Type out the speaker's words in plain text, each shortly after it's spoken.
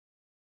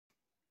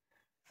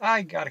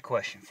I got a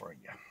question for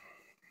you.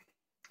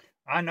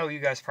 I know you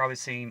guys probably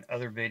seen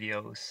other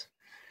videos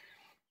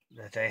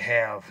that they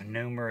have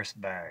numerous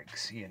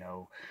bags.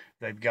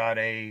 They've got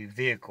a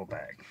vehicle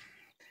bag.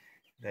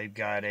 They've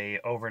got a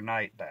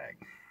overnight bag.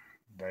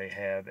 They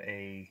have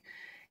a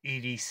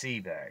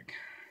EDC bag.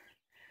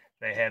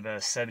 They have a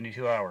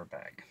 72-hour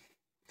bag.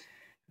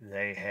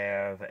 They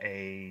have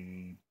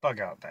a bug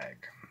out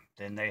bag.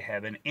 Then they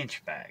have an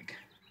inch bag.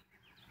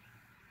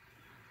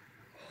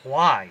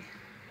 Why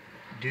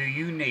do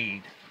you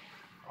need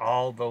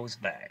all those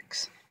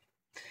bags?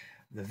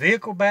 The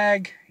vehicle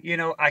bag,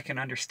 I can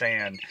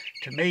understand.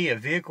 To me, a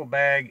vehicle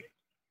bag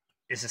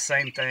is the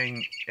same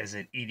thing as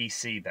an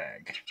EDC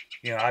bag.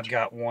 I've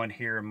got one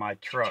here in my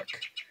truck,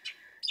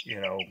 you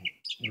know,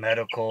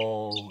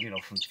 medical,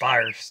 from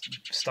fire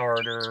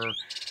starter,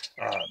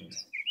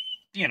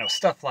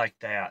 stuff like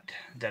that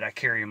I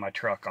carry in my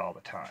truck all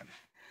the time.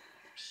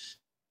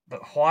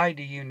 But why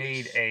do you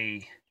need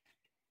a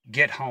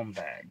get home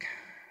bag?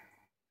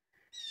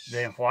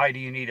 Then why do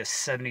you need a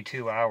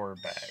 72-hour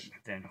bag?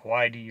 Then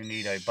why do you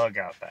need a bug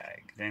out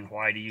bag? Then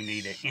why do you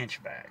need an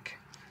inch bag?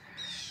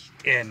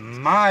 In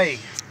my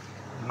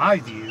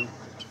view,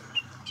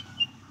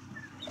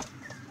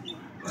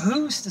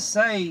 who's to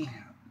say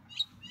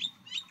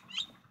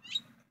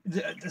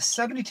the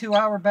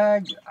 72-hour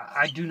bag?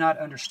 I do not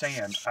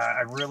understand.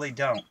 I really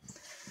don't.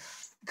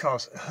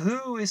 Because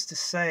who is to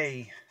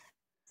say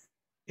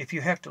if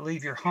you have to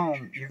leave your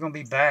home, you're going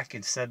to be back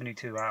in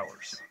 72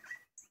 hours?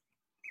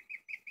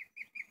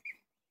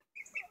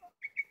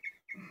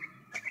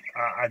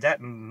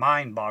 That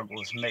mind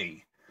boggles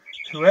me.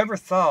 Whoever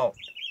thought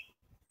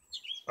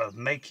of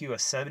make you a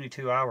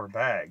 72-hour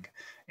bag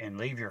and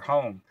leave your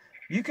home,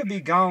 you could be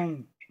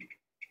gone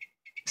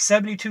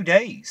 72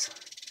 days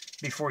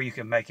before you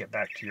can make it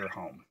back to your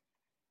home.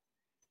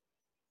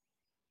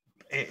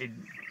 A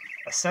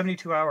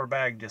 72-hour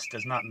bag just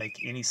does not make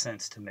any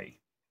sense to me.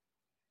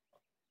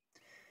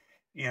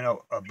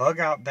 A bug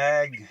out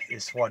bag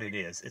is what it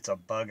is. It's a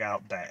bug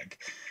out bag.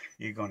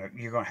 You're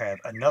gonna have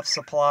enough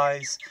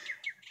supplies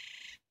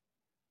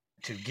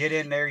to get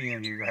in there. You're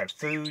going to have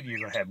food. You're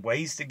going to have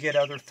ways to get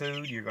other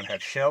food. You're going to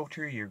have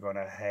shelter. You're going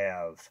to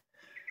have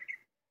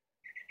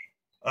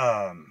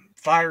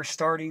fire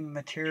starting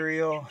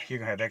material. You're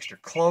going to have extra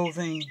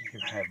clothing.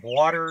 You're going to have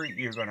water.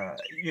 You're going to,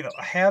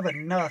 have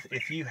enough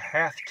if you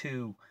have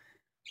to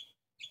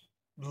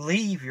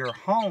leave your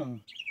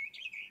home.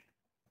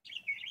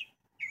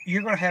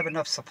 You're going to have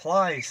enough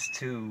supplies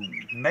to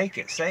make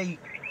it. Say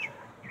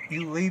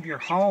you leave your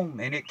home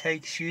and it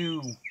takes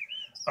you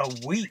a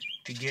week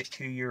to get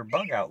to your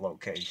bug out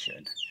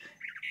location,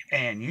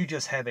 and you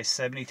just have a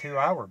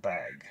 72-hour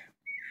bag.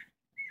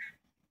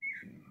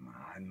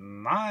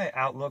 My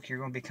outlook, you're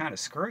going to be kind of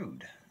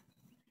screwed.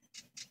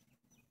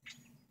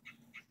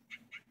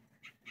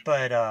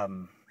 But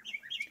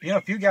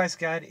if you guys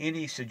got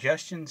any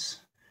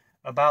suggestions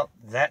about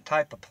that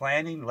type of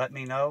planning, let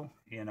me know.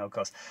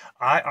 Because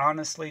I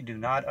honestly do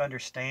not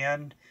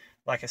understand.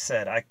 Like I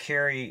said, I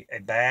carry a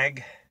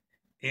bag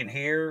in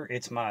here.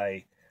 It's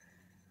my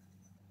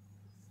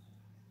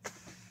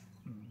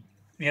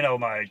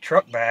my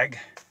truck bag,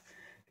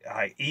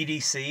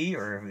 EDC,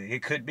 or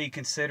it could be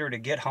considered a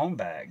get home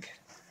bag,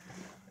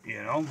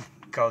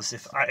 because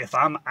if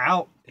I'm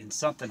out and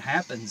something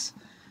happens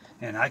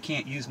and I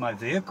can't use my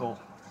vehicle,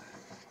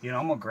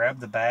 I'm gonna grab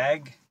the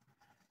bag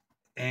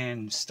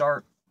and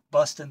start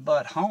busting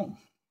butt home.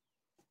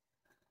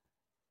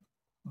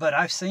 But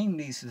I've seen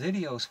these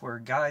videos where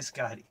guys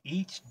got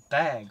each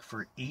bag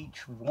for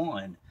each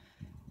one,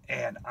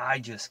 and I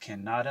just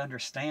cannot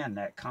understand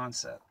that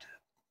concept.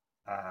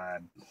 I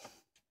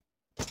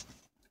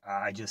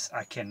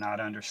cannot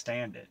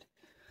understand it.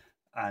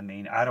 I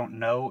mean, I don't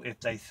know if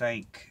they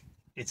think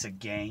it's a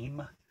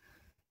game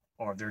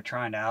or if they're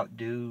trying to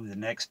outdo the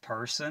next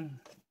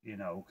person.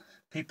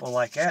 People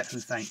like that who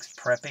thinks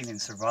prepping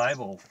and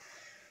survival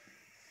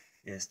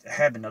is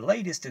having the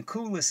latest and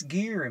coolest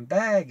gear and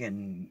bag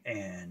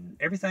and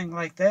everything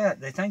like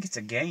that. They think it's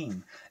a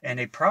game, and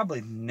they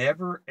probably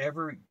never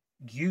ever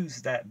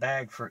use that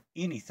bag for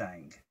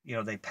anything.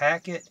 They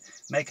pack it,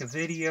 make a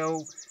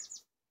video,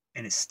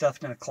 and it's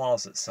stuffed in a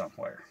closet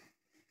somewhere.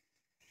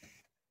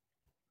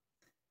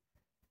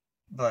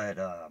 But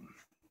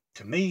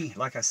to me,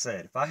 like I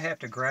said, if I have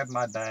to grab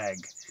my bag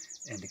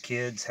and the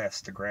kids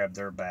has to grab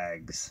their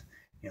bags,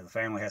 the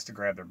family has to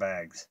grab their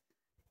bags,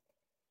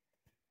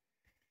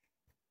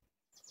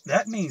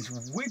 that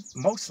means we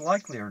most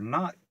likely are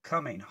not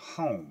coming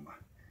home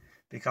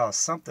because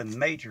something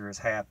major has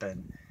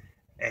happened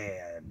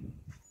and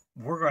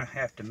we're going to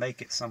have to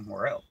make it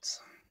somewhere else.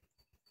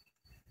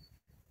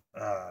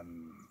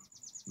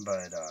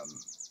 But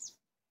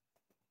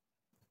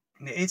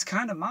it's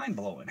kind of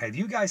mind-blowing. Have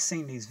you guys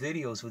seen these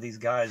videos with these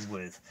guys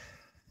with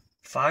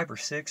 5 or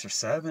 6 or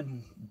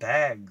 7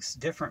 bags,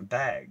 different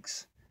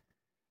bags?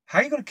 How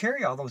are you going to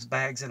carry all those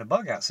bags in a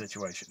bug out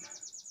situation?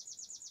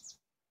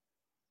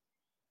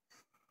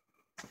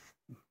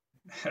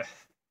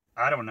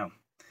 I don't know.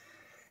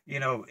 You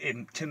know,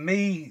 to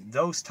me,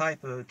 those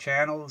type of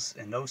channels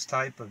and those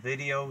type of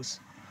videos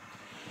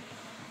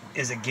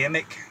is a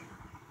gimmick,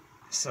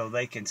 so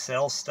they can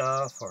sell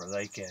stuff, or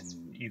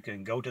you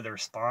can go to their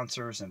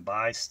sponsors and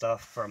buy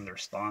stuff from their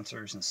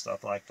sponsors and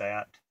stuff like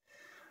that.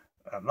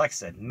 Like I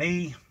said,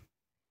 me,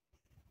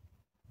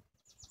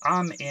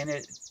 I'm in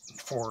it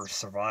for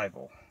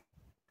survival.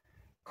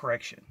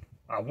 Correction.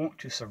 I want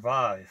to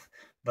survive,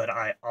 but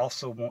I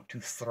also want to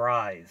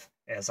thrive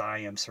as I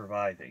am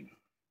surviving.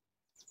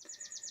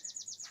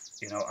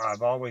 You know,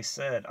 I've always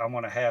said I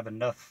want to have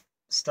enough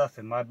stuff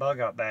in my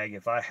bug out bag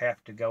if I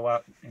have to go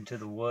out into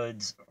the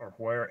woods or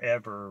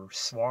wherever,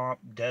 swamp,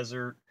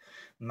 desert,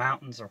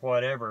 mountains, or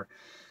whatever.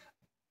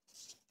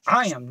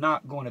 I am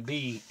not going to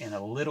be in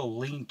a little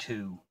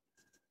lean-to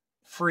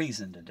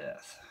freezing to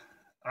death.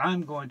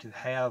 I'm going to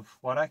have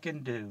what I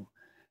can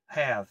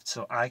have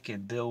so I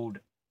can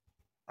build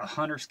a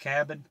hunter's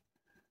cabin,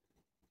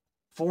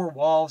 4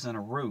 walls and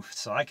a roof,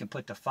 so I can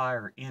put the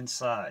fire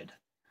inside.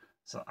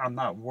 So I'm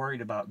not worried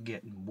about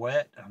getting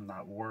wet. I'm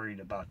not worried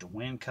about the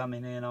wind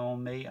coming in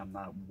on me. I'm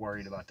not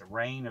worried about the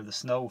rain or the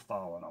snow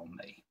falling on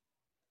me.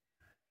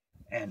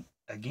 And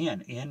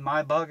again, in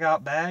my bug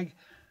out bag,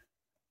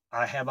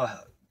 I have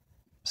a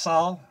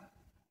saw,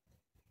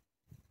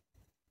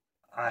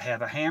 I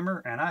have a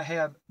hammer, and I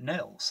have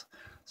nails.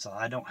 So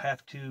I don't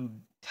have to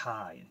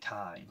tie and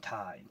tie and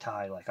tie and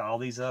tie like all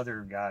these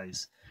other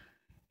guys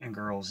and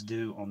girls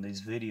do on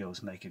these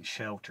videos making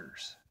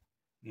shelters.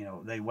 You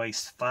know, they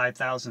waste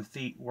 5,000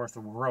 feet worth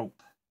of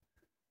rope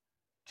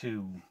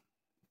to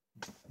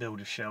build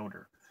a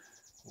shelter,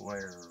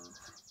 where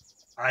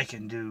I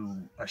can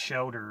do a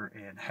shelter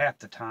in half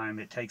the time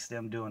it takes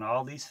them doing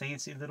all these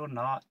fancy little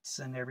knots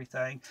and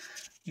everything.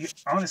 You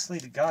honestly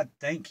to God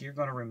think you're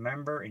going to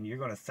remember and you're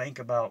going to think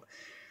about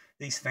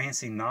these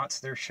fancy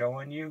knots they're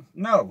showing you?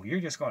 No, you're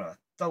just going to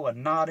throw a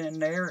knot in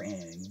there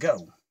and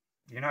go.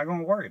 You're not going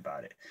to worry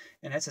about it.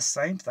 And that's the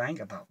same thing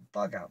about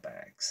bug out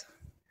bags.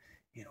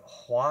 You know,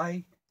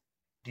 why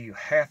do you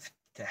have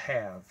to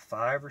have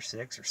 5 or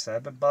 6 or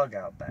 7 bug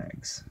out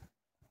bags?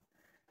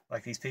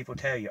 Like these people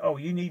tell you, oh,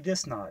 you need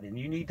this knot, and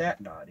you need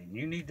that knot, and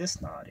you need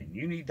this knot, and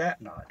you need that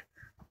knot.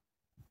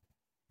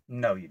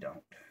 No, you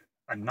don't.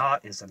 A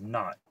knot is a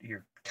knot.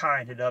 You're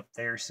tying it up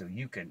there so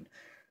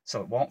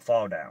it won't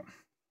fall down.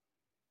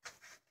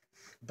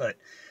 But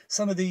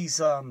some of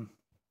these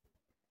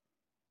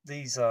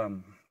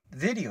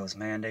videos,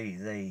 man,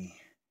 they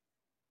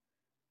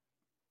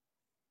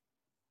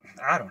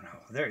I don't know,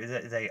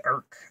 they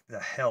irk the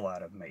hell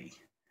out of me,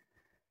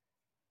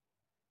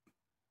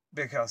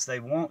 because they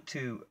want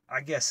to,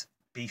 I guess,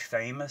 be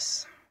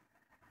famous.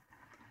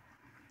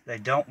 They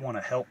don't want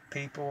to help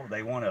people.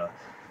 They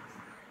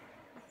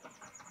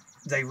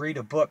read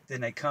a book,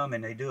 then they come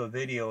and they do a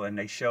video and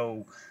they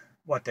show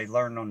what they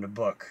learned on the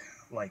book,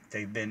 like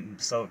they've been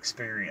so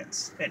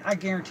experienced. And I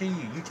guarantee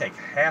you take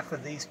half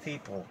of these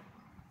people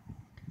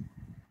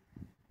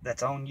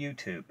that's on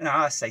YouTube. Now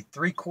I say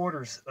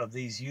 3/4 of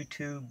these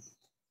YouTube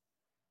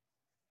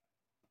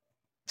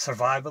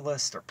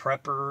survivalists or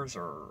preppers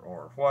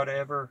or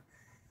whatever,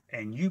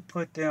 and you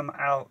put them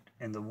out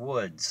in the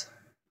woods,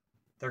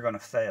 they're going to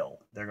fail.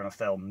 They're going to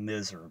fail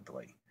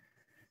miserably,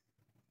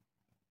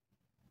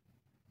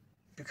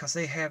 because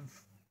they have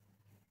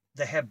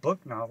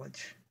book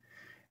knowledge,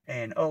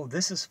 and oh,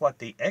 this is what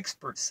the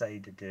experts say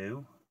to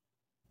do,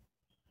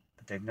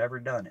 but they've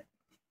never done it.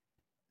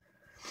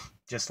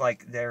 Just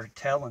like they're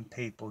telling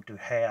people to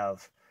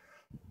have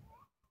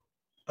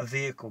a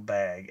vehicle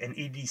bag, an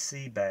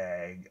EDC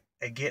bag,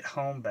 a get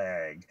home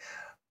bag,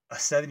 a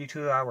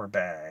 72-hour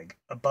bag,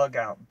 a bug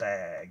out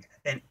bag,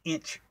 an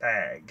inch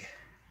bag.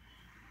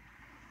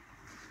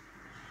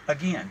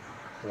 Again,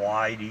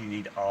 why do you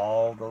need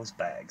all those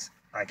bags?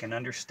 I can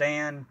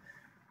understand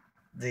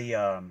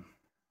the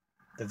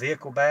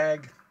vehicle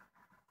bag,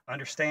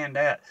 understand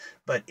that,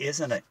 but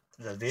isn't it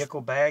the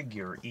vehicle bag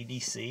your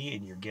EDC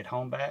and your get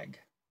home bag?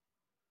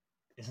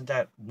 Isn't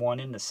that one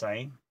and the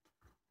same?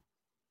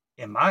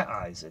 In my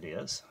eyes, it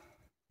is.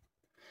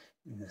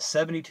 The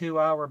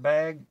 72-hour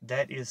bag,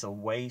 that is a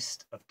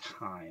waste of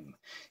time.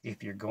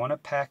 If you're going to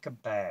pack a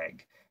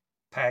bag,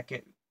 pack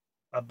it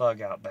a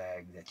bug out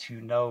bag that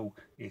you know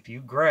if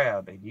you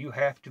grab and you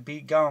have to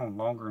be gone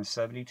longer than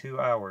 72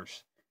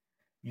 hours,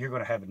 you're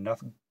going to have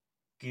enough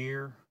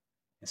gear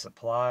and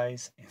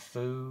supplies and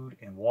food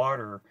and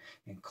water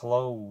and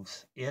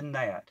clothes in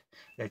that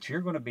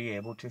you're going to be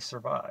able to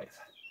survive.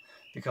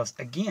 Because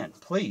again,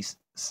 please,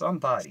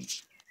 somebody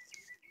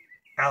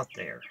out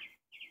there,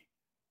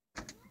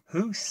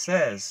 who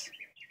says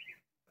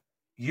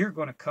you're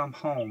going to come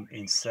home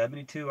in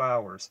 72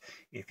 hours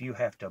if you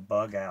have to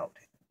bug out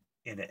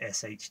in an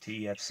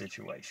SHTF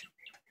situation?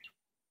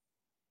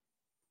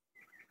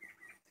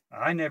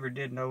 I never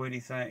did know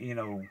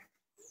anything,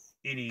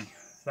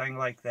 anything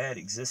like that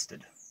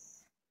existed.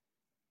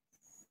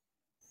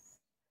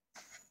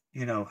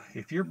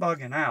 If you're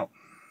bugging out,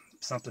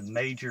 something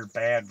major,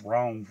 bad,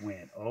 wrong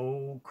went,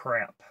 oh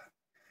crap,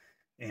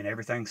 and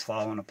everything's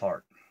falling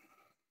apart.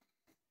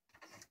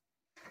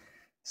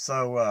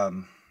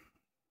 So,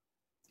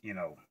 you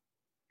know,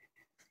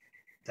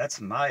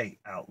 that's my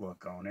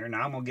outlook on there.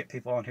 Now I'm gonna get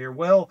people on here.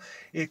 Well,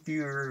 if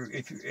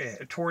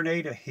a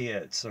tornado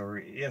hits, or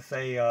if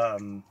a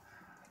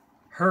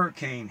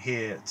hurricane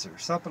hits, or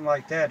something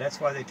like that,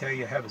 that's why they tell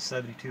you to have a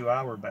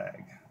 72-hour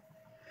bag.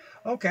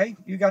 Okay,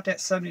 you got that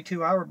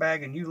 72-hour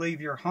bag, and you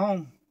leave your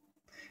home,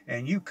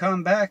 and you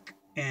come back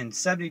in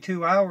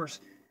 72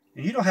 hours,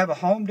 and you don't have a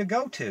home to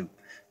go to,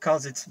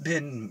 because it's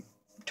been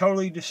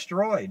totally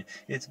destroyed.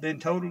 It's been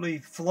totally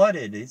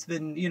flooded. It's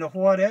been,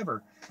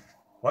 whatever.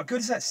 What good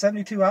is that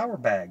 72-hour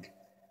bag?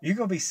 You're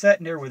going to be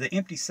sitting there with an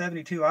empty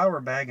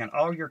 72-hour bag and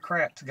all your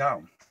crap's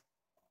gone.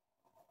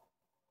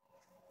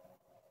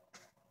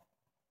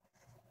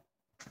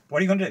 What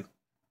are you going to do?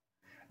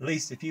 At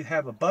least if you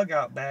have a bug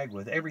out bag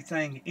with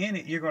everything in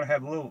it, you're going to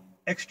have a little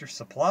extra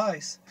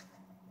supplies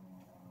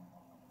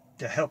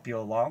to help you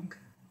along.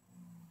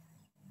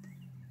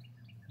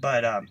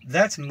 But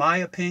that's my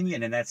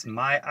opinion, and that's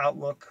my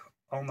outlook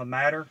on the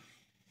matter.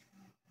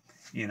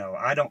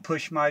 I don't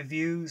push my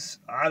views.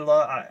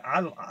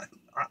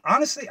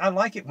 Honestly, I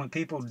like it when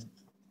people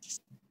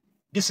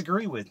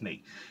disagree with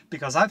me,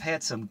 because I've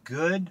had some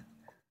good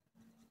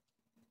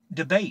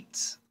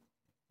debates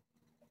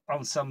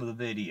on some of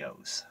the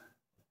videos.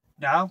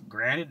 Now,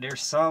 granted,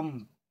 there's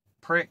some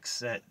pricks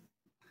that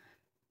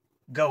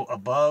go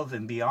above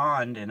and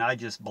beyond, and I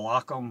just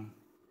block them,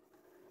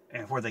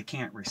 and where they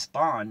can't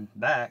respond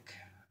back.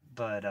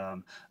 But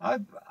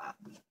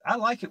I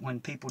like it when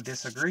people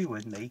disagree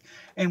with me,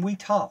 and we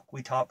talk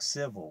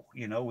civil.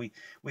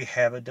 We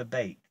have a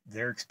debate.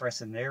 They're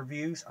expressing their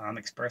views, I'm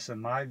expressing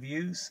my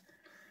views,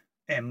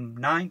 and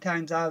 9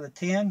 times out of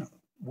 10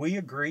 we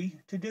agree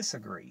to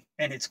disagree,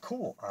 and it's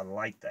cool. I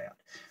like that.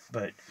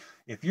 But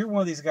if you're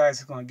one of these guys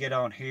who's going to get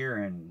on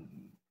here and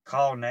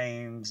call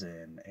names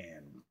and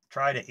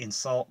try to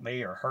insult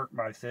me or hurt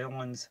my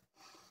feelings,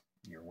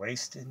 you're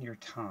wasting your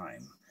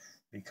time,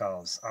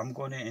 because I'm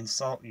going to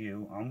insult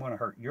you, I'm going to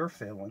hurt your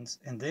feelings,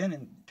 and then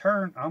in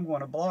turn I'm going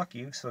to block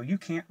you so you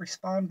can't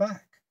respond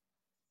back.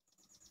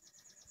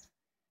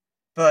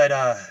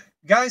 But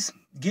guys,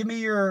 give me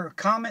your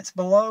comments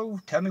below.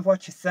 Tell me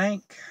what you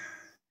think.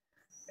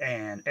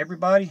 And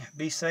everybody,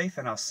 be safe,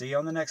 and I'll see you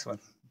on the next one.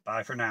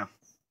 Bye for now.